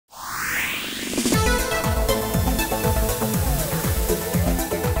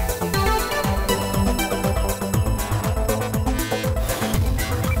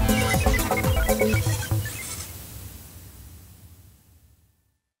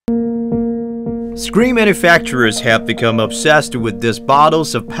Screen manufacturers have become obsessed with these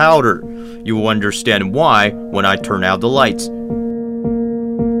bottles of powder. You will understand why when I turn out the lights.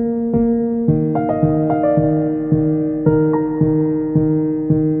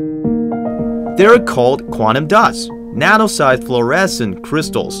 They're called quantum dots, nano-sized fluorescent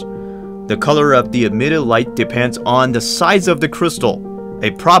crystals. The color of the emitted light depends on the size of the crystal, a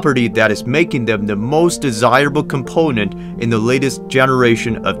property that is making them the most desirable component in the latest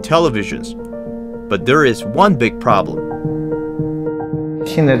generation of televisions. But there is one big problem.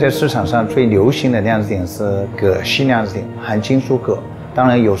 现在在市场上最流行的量子点是铬系量子点，含金属铬。当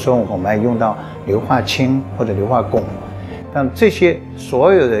然，有时候我们还用到硫化氢或者硫化汞。但这些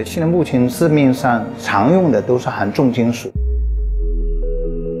所有的现在目前市面上常用的都是含重金属。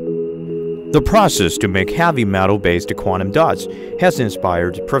 The process to make heavy metal-based quantum dots has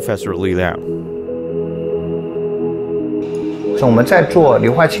inspired Professor Liang. 我们在做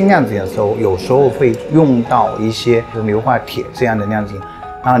硫化氢量子点的时候，有时候会用到一些硫化铁这样的量子点，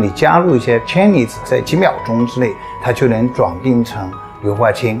然后你加入一些铅离子，在几秒钟之内，它就能转变成硫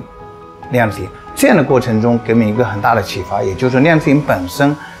化氢量子点。这样的过程中，给我们一个很大的启发，也就是量子点本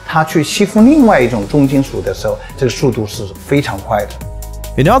身，它去吸附另外一种重金属的时候，这个速度是非常快的。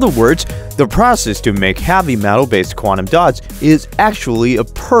 In other words, the process to make heavy metal-based quantum dots is actually a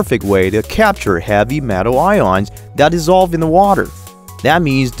perfect way to capture heavy metal ions that dissolve in the water. That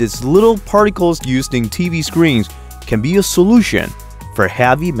means these little particles used in TV screens can be a solution for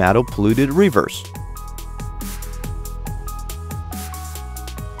heavy metal polluted rivers.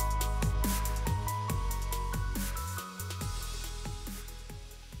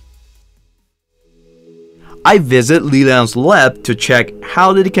 I visit Liang's lab to check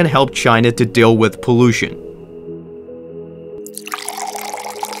how it can help China to deal with pollution.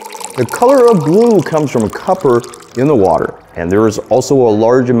 The color of blue comes from copper in the water, and there is also a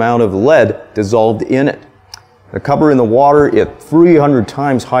large amount of lead dissolved in it. The copper in the water is 300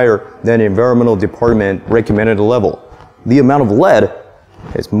 times higher than the Environmental Department recommended level. The amount of lead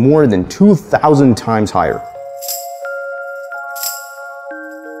is more than 2,000 times higher.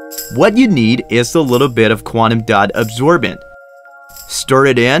 What you need is a little bit of quantum dot absorbent. Stir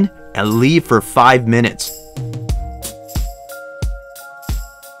it in and leave for 5 minutes.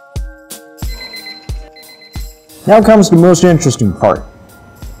 Now comes the most interesting part.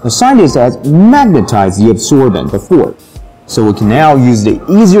 The scientist has magnetized the absorbent before, so we can now use the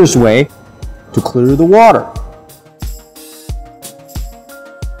easiest way to clear the water.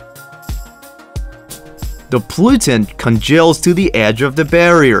 The pollutant congeals to the edge of the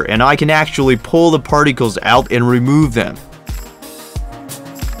barrier, and I can actually pull the particles out and remove them.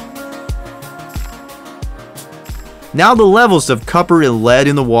 Now the levels of copper and lead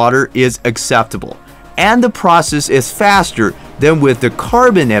in the water is acceptable, and the process is faster than with the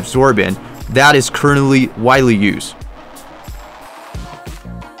carbon absorbent that is currently widely used.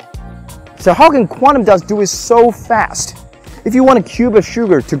 So how can quantum dots do it so fast? If you want a cube of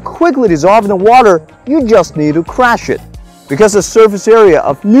sugar to quickly dissolve in the water, you just need to crash it. Because the surface area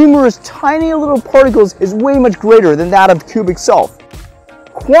of numerous tiny little particles is way much greater than that of the cube itself.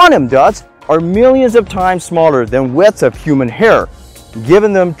 Quantum dots are millions of times smaller than widths of human hair,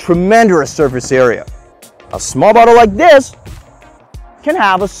 giving them tremendous surface area. A small bottle like this can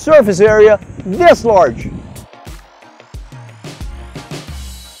have a surface area this large.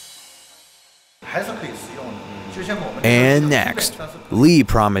 And next, Li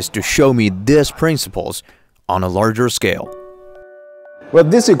promised to show me these principles on a larger scale. Well,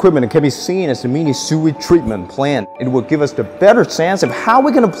 this equipment can be seen as a mini sewage treatment plant. It will give us the better sense of how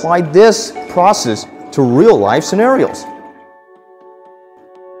we can apply this process to real-life scenarios.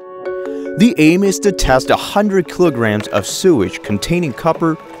 The aim is to test 100 kilograms of sewage containing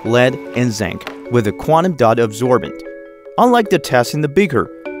copper, lead, and zinc with a quantum dot absorbent. Unlike the test in the beaker,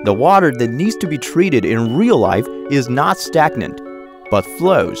 the water that needs to be treated in real life is not stagnant, but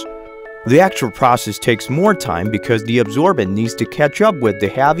flows. The actual process takes more time because the absorbent needs to catch up with the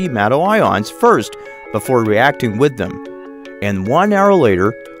heavy metal ions first before reacting with them. And 1 hour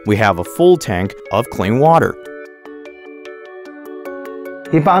later, we have a full tank of clean water.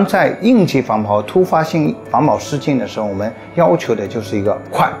 一般在应急防保、突发性防保事件的时候，我们要求的就是一个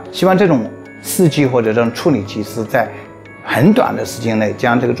快，希望这种试剂或者这种处理器是在很短的时间内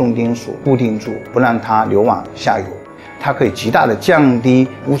将这个重金属固定住，不让它流往下游。它可以极大的降低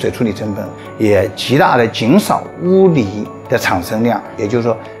污水处理成本，也极大的减少污泥的产生量。也就是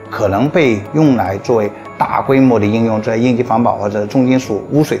说，可能被用来作为大规模的应用在应急防保或者重金属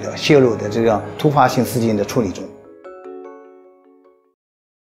污水的泄漏的这个突发性事件的处理中。